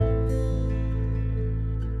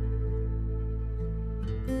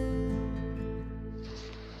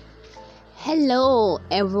Hello,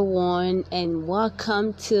 everyone, and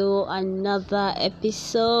welcome to another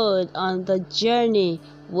episode on the journey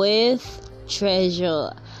with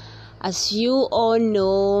Treasure. As you all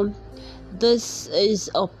know, this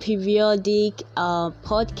is a periodic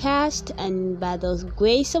podcast, and by the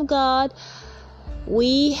grace of God,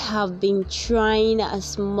 we have been trying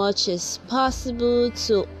as much as possible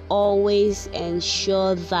to always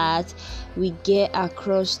ensure that we get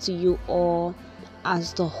across to you all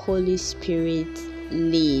as the Holy Spirit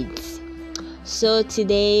leads. So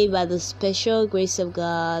today, by the special grace of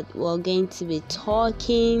God, we're going to be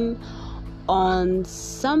talking on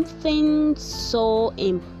something so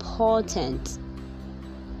important.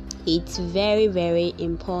 It's very, very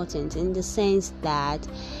important in the sense that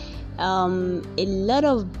a lot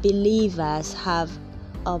of believers have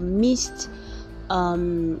missed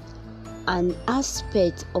an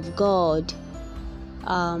aspect of God.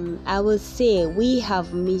 I would say we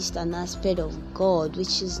have missed an aspect of God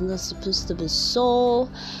which is not supposed to be so.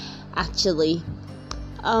 Actually,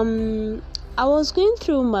 I was going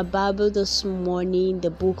through my Bible this morning, the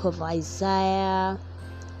book of Isaiah,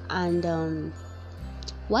 and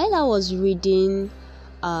while I was reading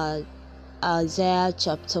Isaiah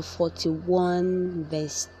chapter 41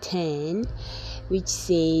 verse 10, which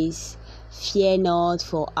says, "Fear not,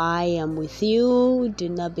 for I am with you. Do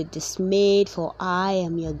not be dismayed, for I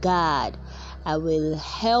am your God. I will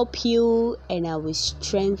help you and I will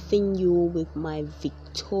strengthen you with my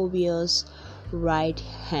victorious right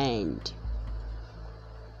hand."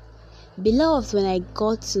 Beloved, when I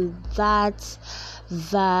got to that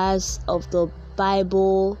verse of the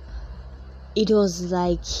Bible, it was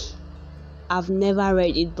like I've never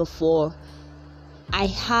read it before. I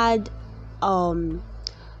had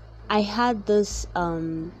this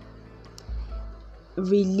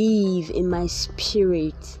relief in my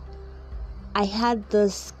spirit. I had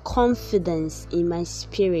this confidence in my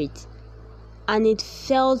spirit, and it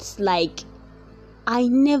felt like I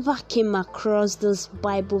never came across this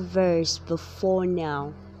Bible verse before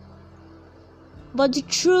now. But the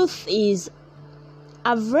truth is,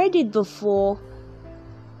 I've read it before,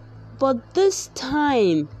 but this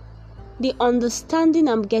time the understanding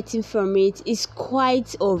I'm getting from it is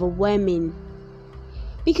quite overwhelming,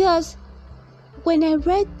 because when I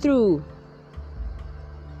read through,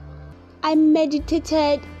 I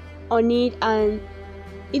meditated on it, and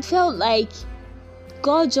it felt like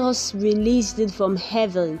God just released it from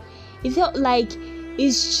heaven. It felt like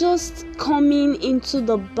it's just coming into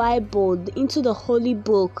the Bible, into the Holy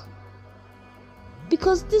Book,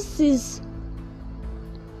 because this is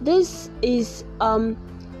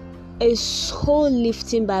a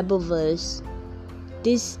soul-lifting Bible verse.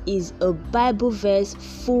 This is a Bible verse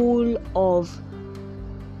full of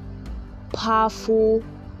powerful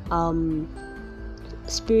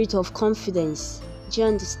spirit of confidence. Do you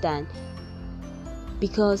understand?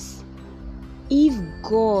 Because if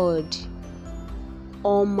God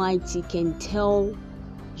Almighty can tell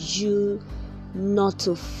you not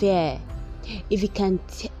to fear, if he can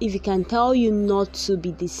tell you not to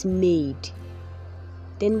be dismayed,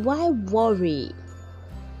 then why worry?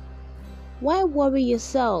 Why worry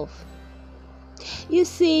yourself? You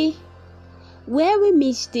see, where we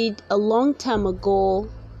missed it a long time ago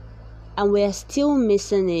and we are still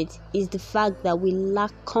missing it is the fact that we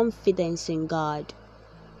lack confidence in God.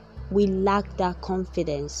 We lack that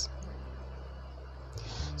confidence.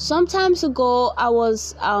 Sometimes ago, I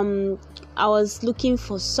was looking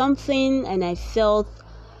for something, and I felt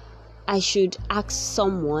I should ask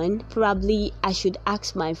someone. Probably I should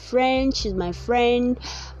ask my friend. She's my friend,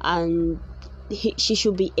 and she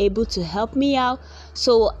should be able to help me out.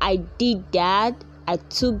 So I did that. I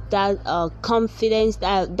took that confidence,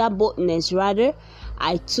 that boldness rather.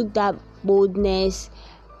 I took that boldness,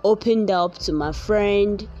 opened up to my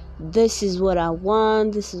friend. This is what I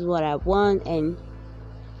want. This is what I want. And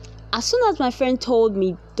as soon as my friend told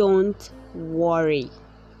me, "Don't worry,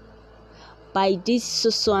 by this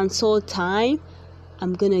so and so time,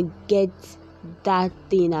 I'm gonna get that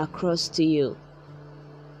thing across to you,"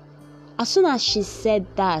 as soon as she said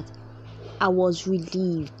that, I was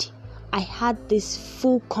relieved. I had this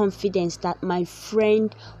full confidence that my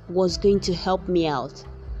friend was going to help me out.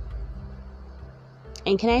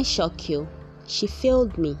 And can I shock you? She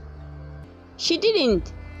failed me. She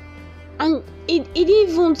didn't. And it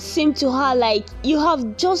even seemed to her like you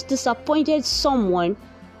have just disappointed someone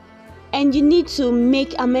and you need to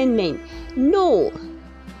make amendment. No,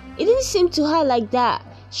 it didn't seem to her like that.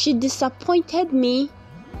 She disappointed me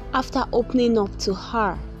after opening up to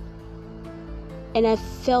her, and I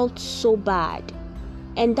felt so bad.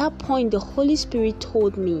 And that point, the Holy Spirit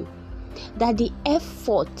told me that the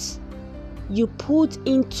effort you put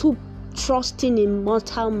into trusting in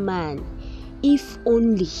mortal man. If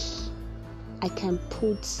only I can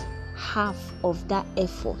put half of that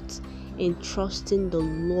effort in trusting the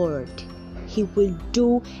Lord, He will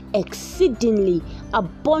do exceedingly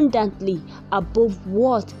abundantly above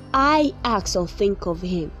what I ask or think of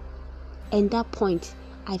Him. And that point,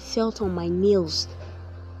 I felt on my nails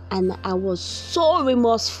and I was so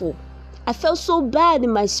remorseful. I felt so bad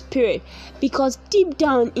in my spirit because deep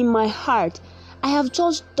down in my heart, I have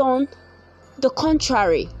just done the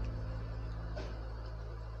contrary.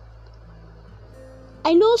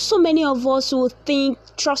 I know so many of us will think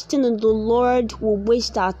trusting in the Lord will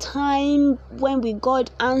waste our time. When will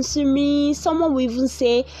God answer me? Someone will even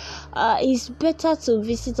say, it's better to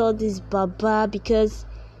visit all this Baba, because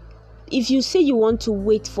if you say you want to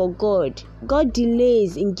wait for God, God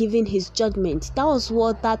delays in giving His judgment. That was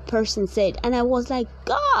what that person said. And I was like,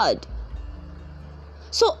 God.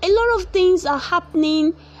 So a lot of things are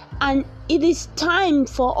happening, and it is time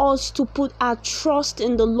for us to put our trust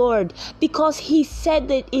in the Lord, because He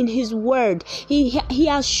said it in His word. He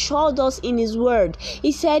assured us in His word.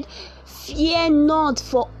 He said, fear not,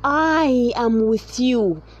 for I am with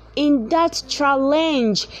you. In that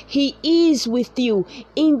challenge, He is with you.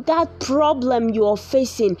 In that problem you are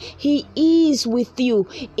facing, He is with you.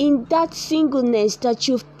 In that singleness that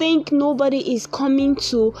you think nobody is coming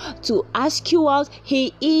to ask you out,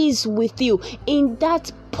 He is with you. In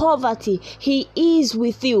that poverty, He is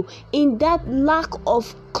with you. In that lack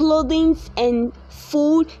of clothing and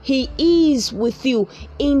food, He is with you.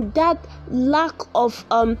 In that lack of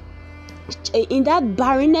in that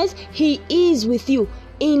barrenness, He is with you.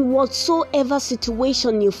 In whatsoever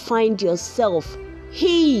situation you find yourself,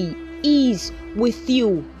 He is with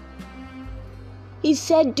you. He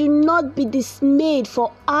said, do not be dismayed,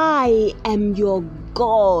 for I am your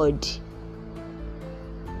God.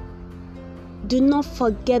 Do not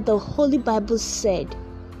forget, the Holy Bible said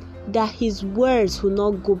that His words will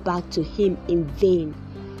not go back to Him in vain.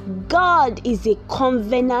 God is a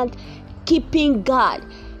covenant keeping God.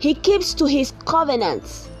 He keeps to His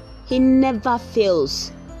covenants. He never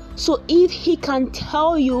fails. So if He can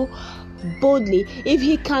tell you boldly, if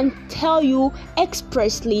He can tell you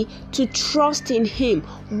expressly to trust in Him,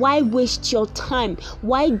 why waste your time?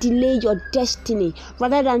 Why delay your destiny?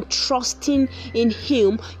 Rather than trusting in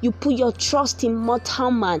Him, you put your trust in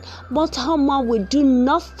mortal man. Mortal man will do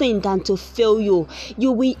nothing than to fail you.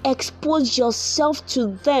 You will expose yourself to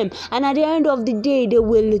them, and at the end of the day, they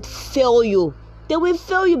will fail you. They will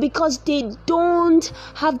fail you because they don't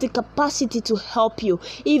have the capacity to help you.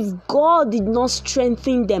 If God did not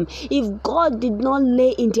strengthen them, if God did not lay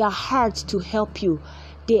in their hearts to help you,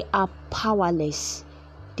 they are powerless.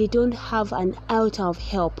 They don't have an iota of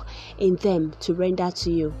help in them to render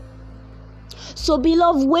to you. So,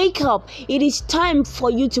 beloved, wake up. It is time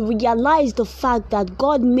for you to realize the fact that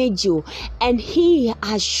God made you, and He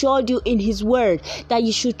assured you in His word that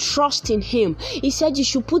you should trust in Him. He said you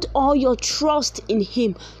should put all your trust in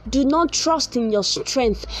Him. Do not trust in your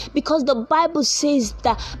strength, because the Bible says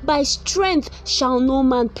that by strength shall no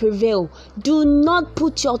man prevail. Do not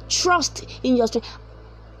put your trust in your strength.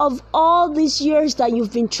 Of all these years that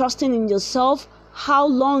you've been trusting in yourself, how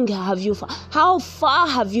far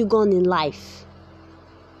have you gone in life?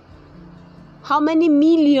 How many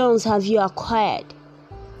millions have you acquired?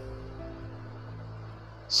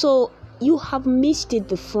 So you have missed it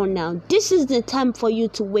before now. This is the time for you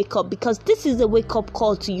to wake up, because this is a wake-up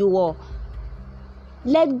call to you all.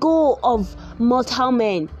 Let go of mortal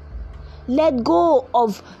men. Let go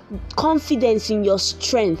of confidence in your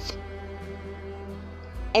strength,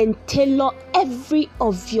 and tailor every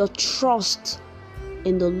of your trust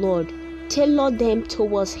in the Lord. Tailor them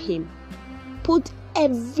towards Him. Put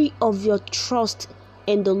every of your trust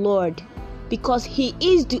in the Lord, because He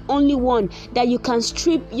is the only one that you can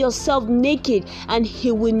strip yourself naked, and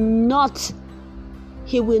He will not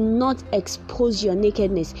expose your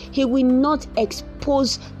nakedness. He will not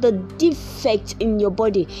expose the defect in your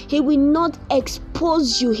body. He will not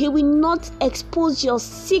expose you. He will not expose your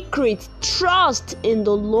secret. Trust in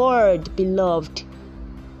the Lord, beloved.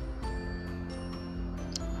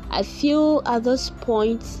 I feel at this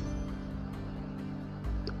point,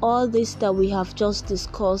 all this that we have just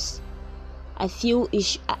discussed, I feel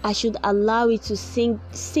I should allow it to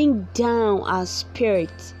sink down our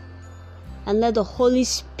spirit, and let the Holy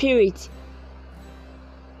Spirit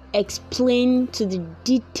explain to the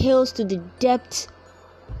details, to the depth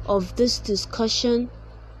of this discussion.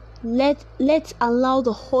 Let's allow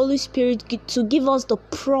the Holy Spirit to give us the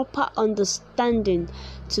proper understanding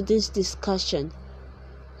to this discussion.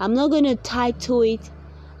 I'm not going to title it.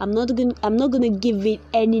 I'm not going to give it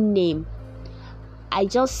any name. I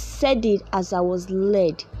just said it as I was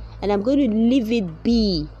led, and I'm going to leave it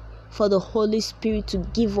be for the Holy Spirit to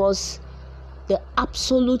give us the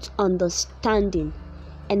absolute understanding.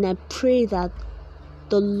 And I pray that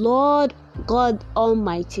the Lord God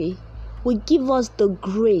Almighty will give us the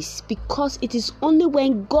grace, because it is only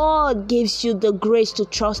when God gives you the grace to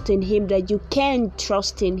trust in Him that you can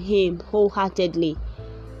trust in Him wholeheartedly.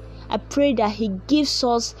 I pray that He gives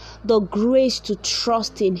us the grace to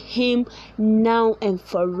trust in Him now and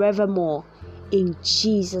forevermore. In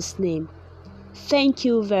Jesus' name. Thank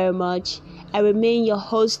you very much. I remain your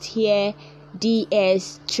host here,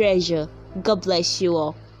 DS Treasure. God bless you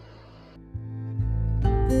all.